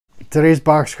Today's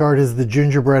box card is the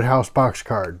Gingerbread House box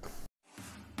card.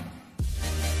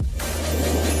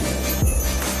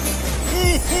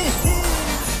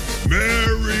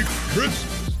 Merry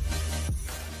Christmas!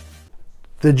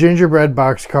 The Gingerbread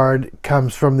box card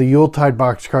comes from the Yuletide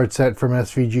box card set from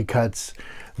SVG Cuts.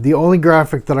 The only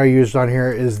graphic that I used on here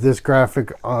is this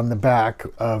graphic on the back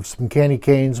of some candy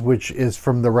canes, which is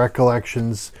from the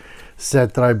Recollections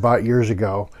set that I bought years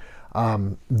ago.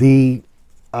 The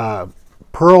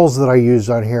pearls that I used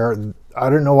on here, I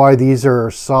don't know why these are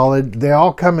solid. They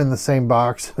all come in the same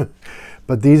box,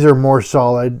 but these are more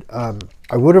solid.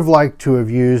 I would have liked to have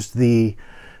used the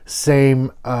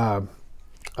same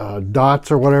dots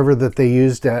or whatever that they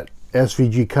used at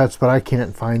SVG Cuts, but I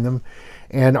can't find them.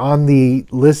 And on the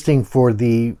listing for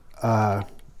the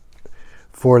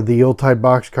Yuletide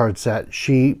box card set,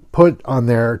 she put on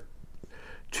there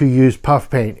to use puff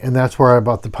paint, and that's where I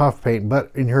bought the puff paint.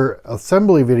 But in her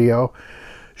assembly video,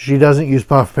 she doesn't use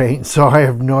puff paint, so I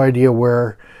have no idea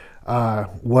where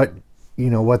what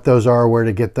those are, where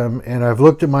to get them. And I've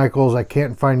looked at Michael's, I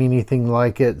can't find anything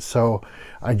like it, so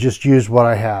I just used what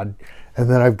I had. And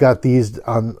then I've got these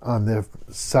on the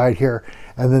side here,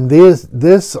 and then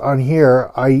this on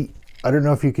here, I don't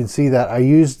know if you can see that I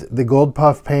used the gold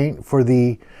puff paint for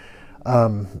the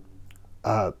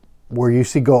where you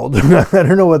see gold. I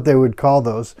don't know what they would call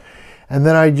those. And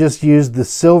then I just used the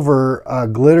silver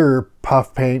glitter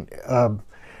puff paint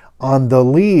on the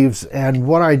leaves, and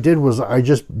what I did was I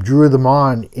just drew them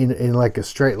on in like a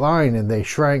straight line, and they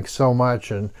shrank so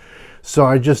much, and so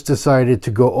I just decided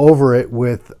to go over it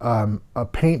with a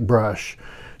paintbrush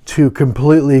to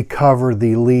completely cover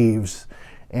the leaves,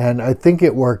 and I think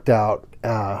it worked out.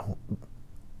 And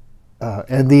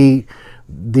the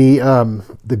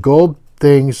gold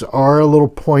things are a little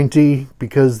pointy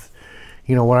because,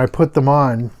 you know, when I put them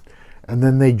on and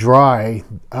then they dry,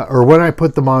 or when I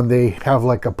put them on, they have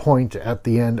like a point at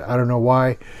the end. I don't know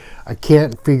why. I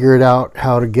can't figure it out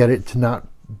how to get it to not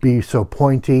be so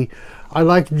pointy. I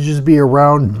like to just be a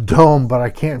round dome, but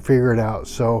I can't figure it out.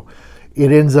 So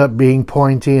it ends up being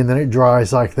pointy, and then it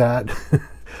dries like that.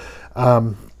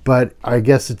 But I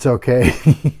guess it's okay.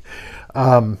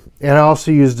 And I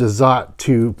also used a Zot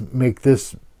to make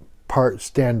this part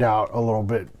stand out a little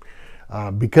bit.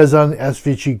 Because on the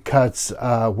SVG Cuts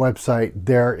website,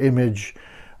 their image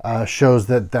shows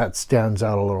that stands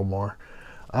out a little more.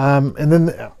 And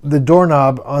then the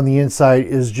doorknob on the inside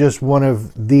is just one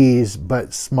of these,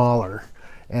 but smaller,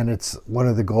 and it's one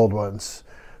of the gold ones.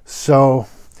 So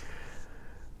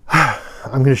I'm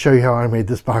going to show you how I made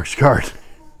this box card.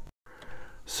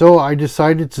 So I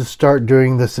decided to start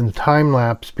doing this in time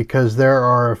lapse because there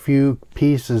are a few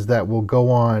pieces that will go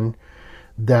on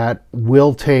that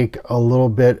will take a little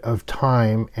bit of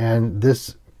time, and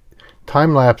this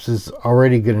time lapse is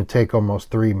already going to take almost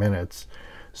 3 minutes.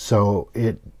 So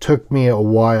it took me a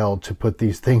while to put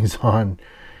these things on,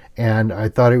 and I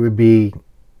thought it would be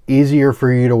easier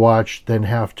for you to watch than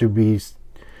have to be,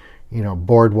 you know,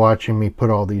 bored watching me put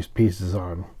all these pieces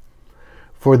on.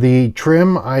 For the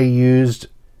trim, I used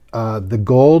the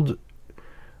gold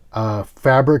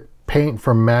fabric paint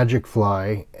from Magic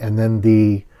Fly, and then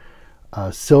the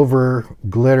silver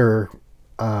glitter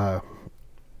 3D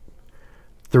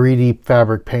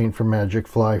fabric paint from Magic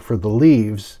Fly for the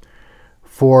leaves.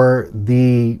 For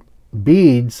the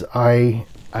beads, I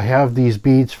have these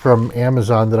beads from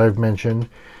Amazon that I've mentioned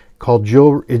called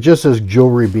jewelry. It just says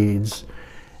jewelry beads,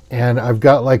 and I've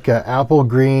got like a apple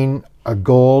green, a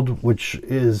gold, which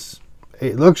is,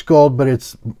 it looks gold, but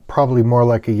it's probably more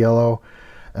like a yellow,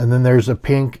 and then there's a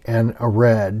pink and a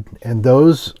red, and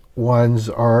those ones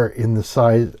are in the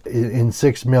size, in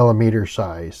 6mm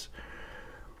size,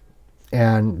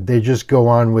 and they just go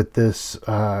on with this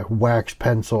wax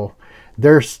pencil.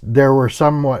 There were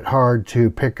somewhat hard to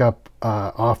pick up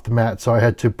off the mat, so I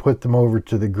had to put them over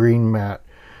to the green mat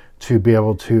to be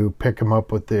able to pick them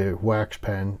up with the wax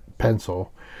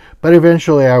pencil. But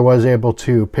eventually I was able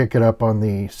to pick it up on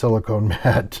the silicone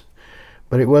mat,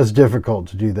 but it was difficult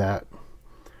to do that.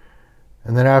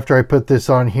 And then after I put this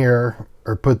on here,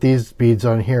 or put these beads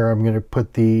on here, I'm going to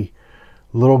put the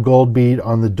little gold bead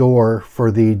on the door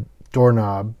for the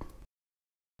doorknob.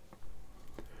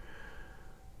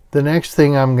 The next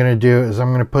thing I'm going to do is I'm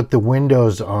going to put the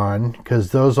windows on,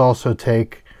 because those also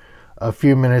take a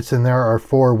few minutes, and there are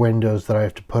 4 windows that I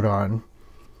have to put on.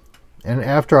 And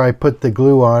after I put the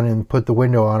glue on and put the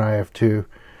window on, I have to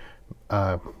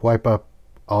wipe up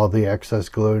all the excess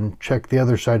glue and check the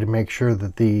other side to make sure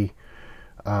that the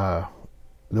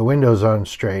window's on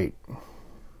straight.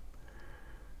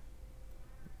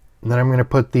 And then I'm going to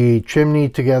put the chimney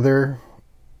together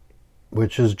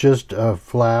which is just a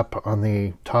flap on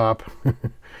the top.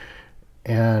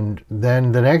 And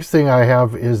then the next thing I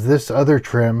have is this other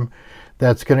trim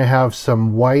that's going to have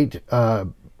some white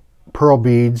pearl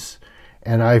beads,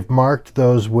 and I've marked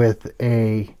those with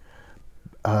a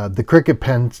the cricket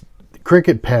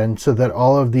pen so that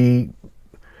all of the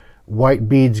white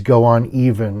beads go on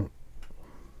even.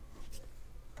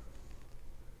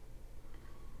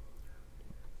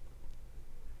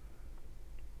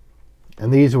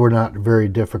 And these were not very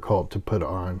difficult to put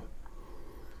on.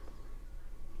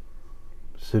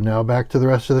 So now back to the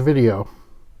rest of the video.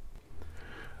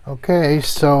 Okay,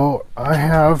 so I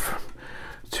have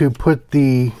to put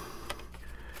the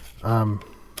I'm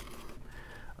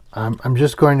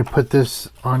just going to put this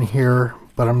on here,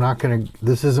 but I'm not going to,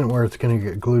 this isn't where it's going to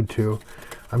get glued to.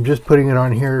 I'm just putting it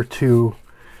on here to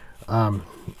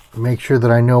make sure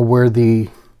that I know where the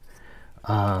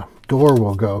door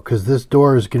will go, because this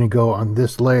door is going to go on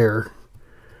this layer.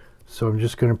 So I'm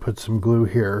just going to put some glue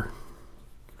here.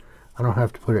 I don't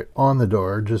have to put it on the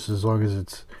door, just as long as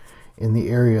it's in the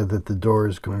area that the door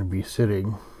is going to be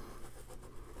sitting.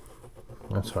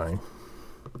 That's fine.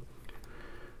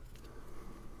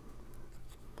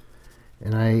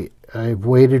 And I've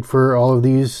waited for all of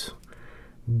these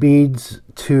beads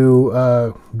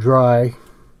to dry.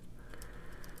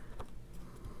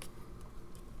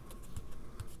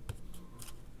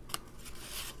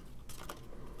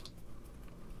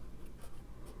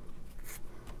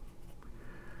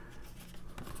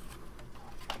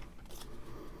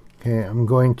 Okay, I'm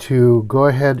going to go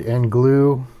ahead and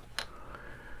glue.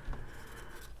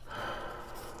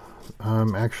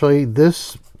 Actually,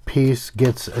 this piece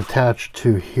gets attached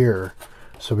to here.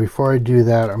 So before I do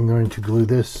that, I'm going to glue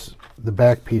the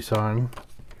back piece on.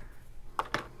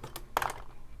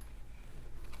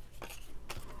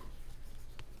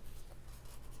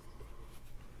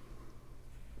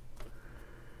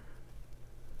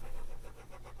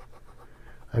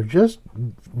 I've just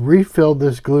refilled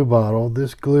this glue bottle.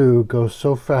 This glue goes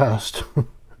so fast.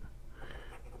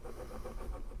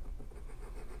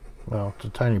 Well, it's a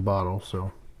tiny bottle,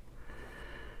 so.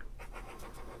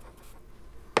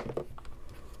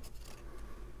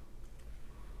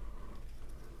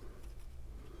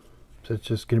 So it's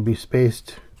just going to be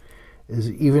spaced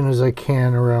as even as I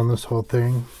can around this whole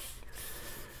thing.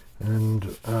 And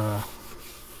just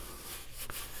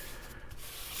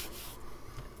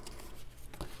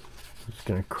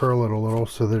going to curl it a little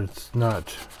so that it's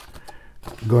not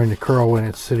going to curl when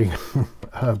it's sitting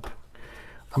up.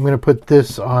 I'm going to put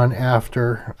this on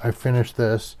after I finish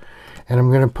this, and I'm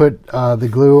going to put the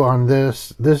glue on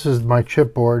this. This is my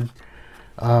chipboard,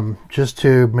 just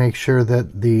to make sure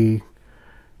that the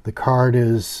card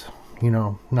is, you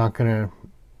know, not going to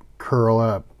curl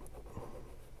up.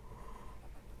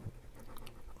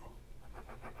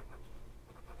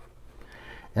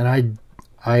 And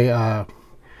I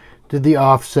did the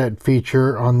offset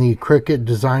feature on the Cricut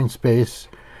Design Space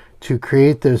to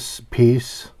create this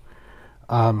piece.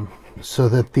 So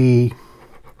that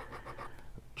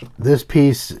this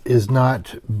piece is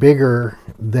not bigger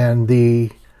than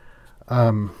the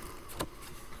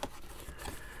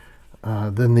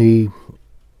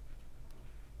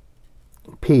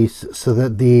piece, so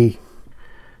that the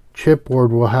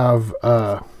chipboard will have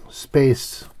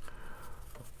space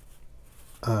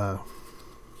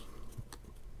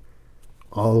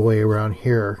all the way around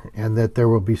here, and that there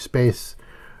will be space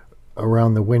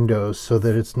around the windows so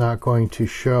that it's not going to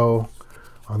show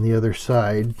on the other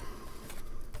side.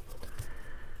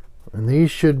 And these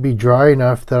should be dry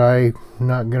enough that I'm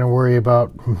not going to worry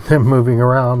about them moving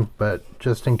around, but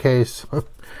just in case,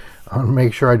 I want to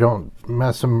make sure I don't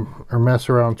mess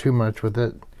around too much with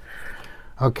it.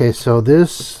 Okay, so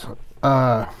this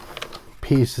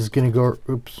piece is going to go,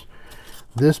 oops,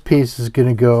 this piece is going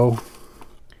to go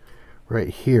right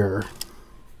here.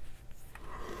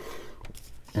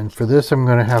 And for this, I'm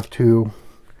going to have to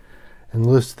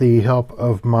enlist the help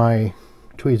of my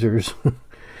tweezers.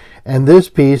 And this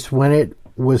piece, when it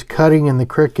was cutting in the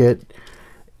Cricut,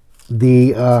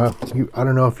 I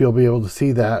don't know if you'll be able to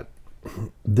see that,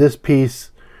 this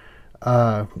piece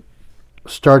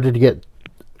started to get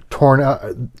torn up.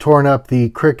 The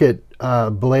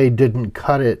Cricut blade didn't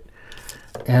cut it,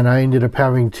 and I ended up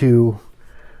having to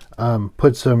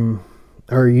put some,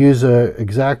 or use a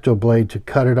X-Acto blade to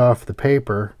cut it off the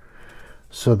paper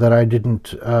so that I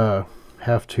didn't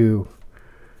have to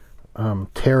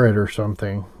tear it or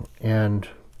something. And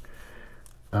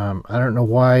I don't know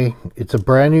why. It's a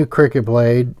brand new Cricut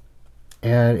blade,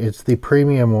 and it's the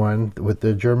premium one with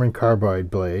the German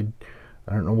carbide blade.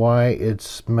 I don't know why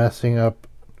it's messing up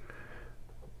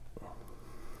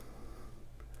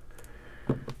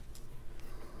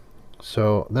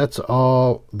So that's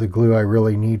all the glue I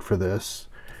really need for this.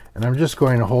 And I'm just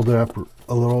going to hold it up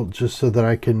a little just so that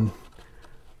I can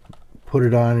put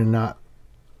it on and not,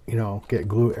 you know, get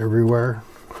glue everywhere.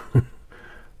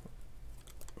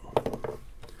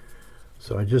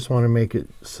 So I just want to make it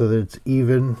so that it's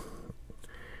even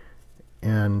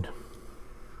and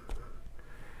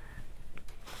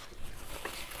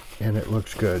it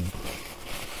looks good.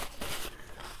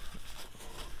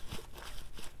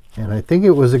 And I think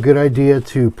it was a good idea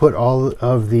to put all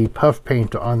of the puff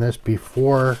paint on this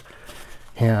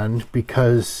beforehand,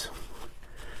 because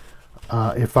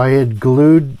if I had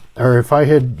glued, or if I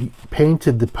had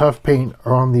painted the puff paint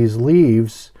on these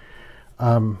leaves,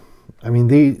 I mean,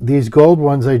 these gold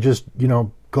ones, I just, you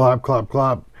know, glop, glop,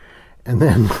 glop, and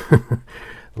then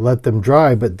let them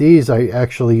dry. But these, I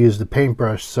actually used the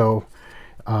paintbrush. So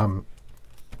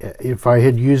if I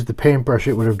had used the paintbrush,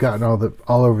 it would have gotten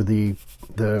all over the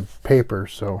paper.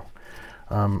 So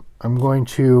I'm going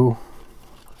to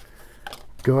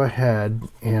go ahead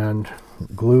and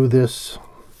glue this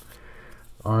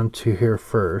onto here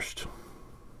first.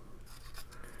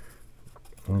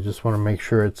 I just want to make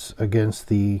sure it's against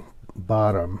the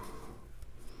bottom.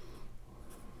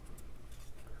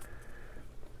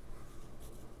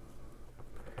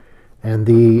 And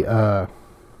the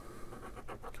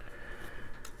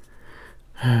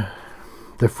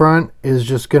front is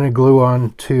just going to glue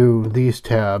on to these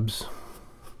tabs,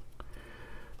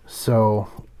 so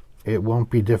it won't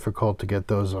be difficult to get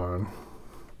those on.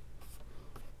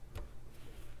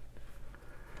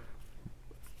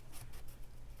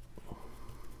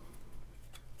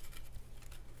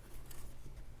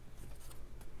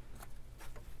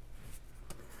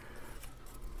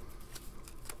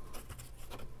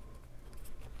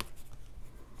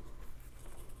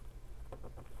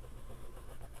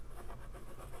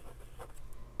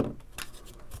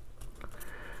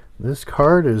 This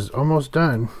card is almost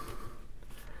done.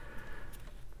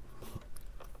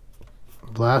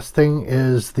 Last thing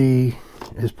is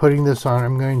putting this on.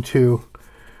 I'm going to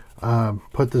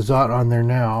put the Zot on there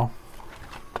now.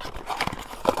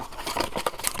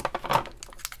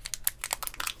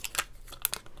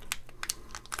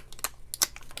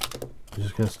 I'm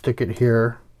just going to stick it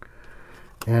here.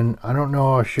 And I don't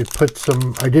know, I should put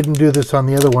some, I didn't do this on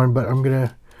the other one, but I'm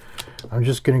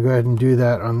just going to go ahead and do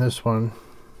that on this one.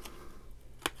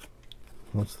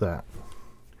 What's that?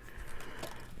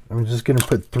 I'm just going to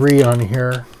put 3 on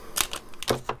here.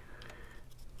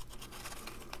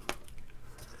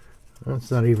 That's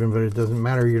not even, but it doesn't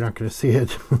matter. You're not going to see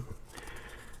it.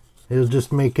 It'll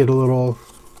just make it a little,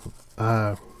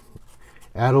 add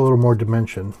a little more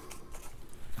dimension.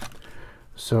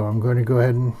 So I'm going to go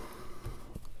ahead and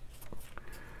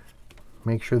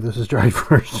make sure this is dry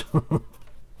first.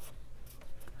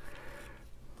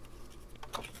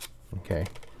 Okay.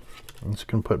 I'm just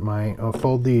going to put my, I'll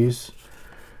fold these.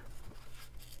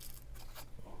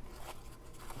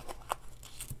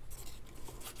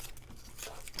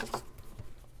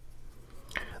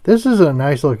 This is a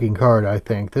nice looking card, I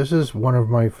think. This is one of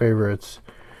my favorites.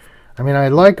 I mean, I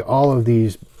like all of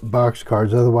these box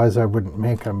cards, otherwise I wouldn't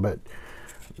make them, but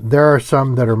there are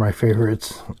some that are my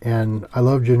favorites, and I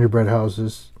love gingerbread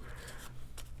houses.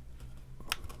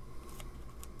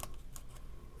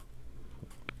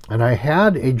 And I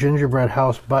had a gingerbread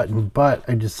house button, but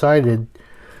I decided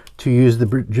to use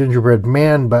the gingerbread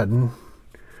man button,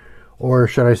 or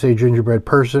should I say gingerbread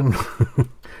person.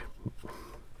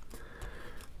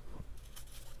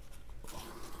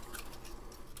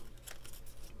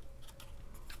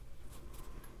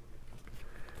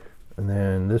 And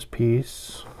then this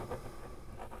piece.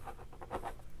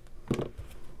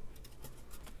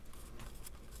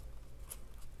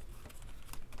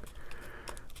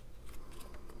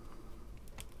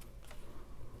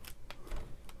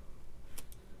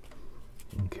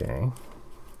 Okay,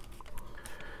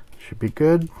 should be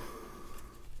good.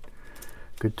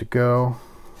 Good to go.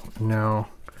 Now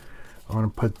I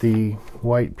want to put the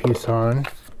white piece on.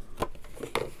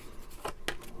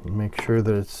 Make sure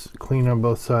that it's clean on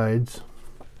both sides.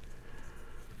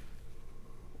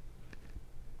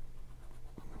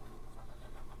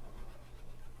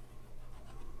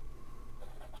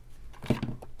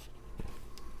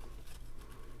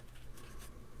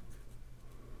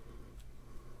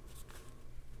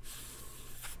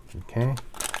 Okay,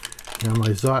 now my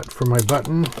Zot for my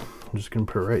button, I'm just going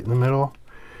to put it right in the middle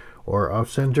or off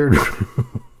centered.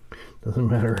 Doesn't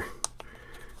matter.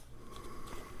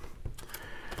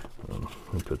 Let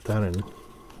me put that in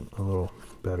a little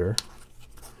better.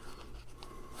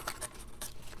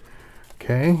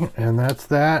 Okay, and that's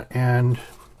that. And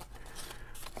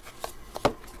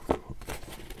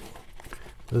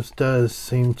This does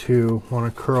seem to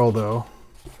want to curl though.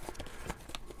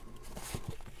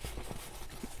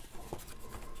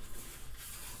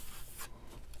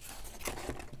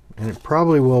 And it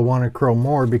probably will want to curl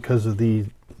more because of the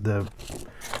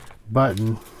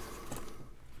button.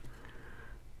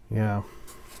 Yeah.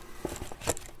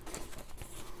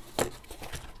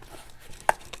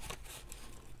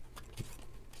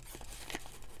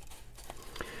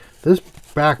 This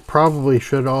back probably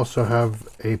should also have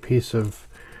a piece of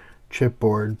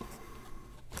chipboard,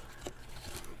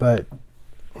 but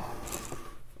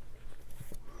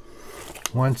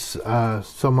once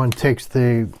someone takes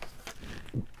the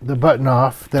button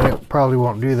off, then it probably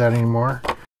won't do that anymore.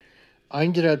 I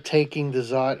ended up taking the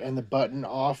Zot and the button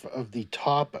off of the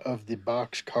top of the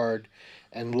box card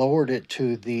and lowered it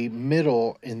to the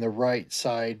middle in the right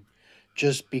side,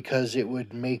 just because it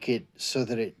would make it so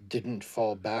that it didn't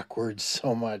fall backwards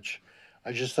so much.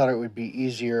 I just thought it would be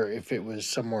easier if it was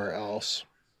somewhere else.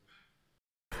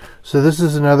 So this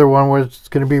is another one where it's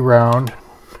going to be round.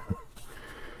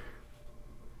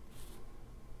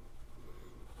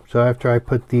 So after I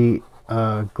put the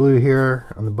glue here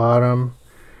on the bottom,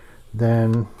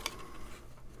 then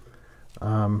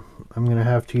I'm going to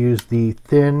have to use the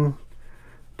thin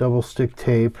double stick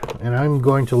tape, and I'm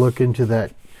going to look into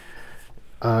that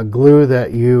glue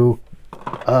that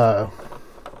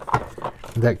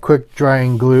that quick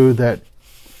drying glue that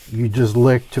you just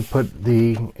lick to put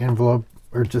the envelope,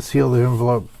 or to seal the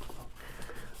envelope.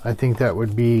 I think that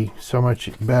would be so much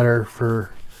better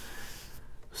for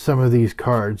some of these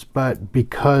cards, but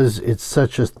because it's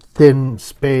such a thin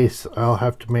space, I'll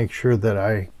have to make sure that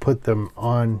I put them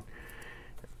on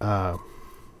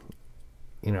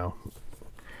you know,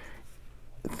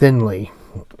 thinly,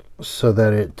 so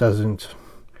that it doesn't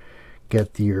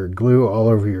get your glue all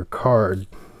over your card.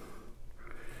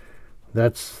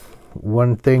 That's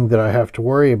one thing that I have to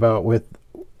worry about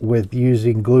with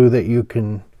using glue that you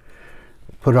can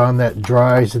put on that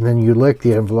dries and then you lick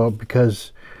the envelope,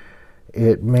 because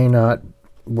it may not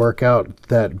work out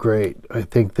that great. I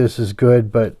think this is good,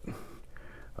 but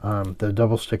the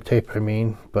double stick tape, I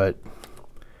mean, but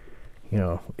you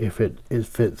know, if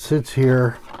it sits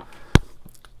here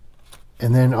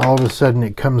and then all of a sudden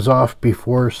it comes off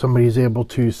before somebody's able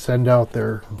to send out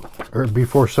their, or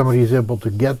before somebody's able to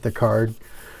get the card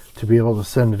to be able to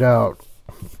send it out,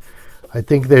 I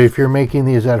think that if you're making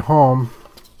these at home,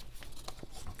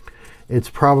 it's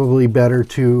probably better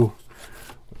to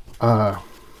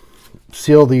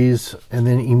seal these and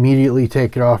then immediately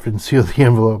take it off and seal the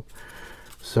envelope.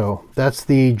 So that's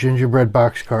the gingerbread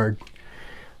box card.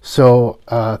 So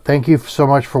thank you so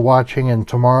much for watching, and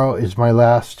tomorrow is my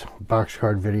last box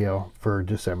card video for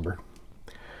December.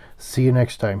 See you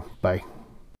next time. Bye.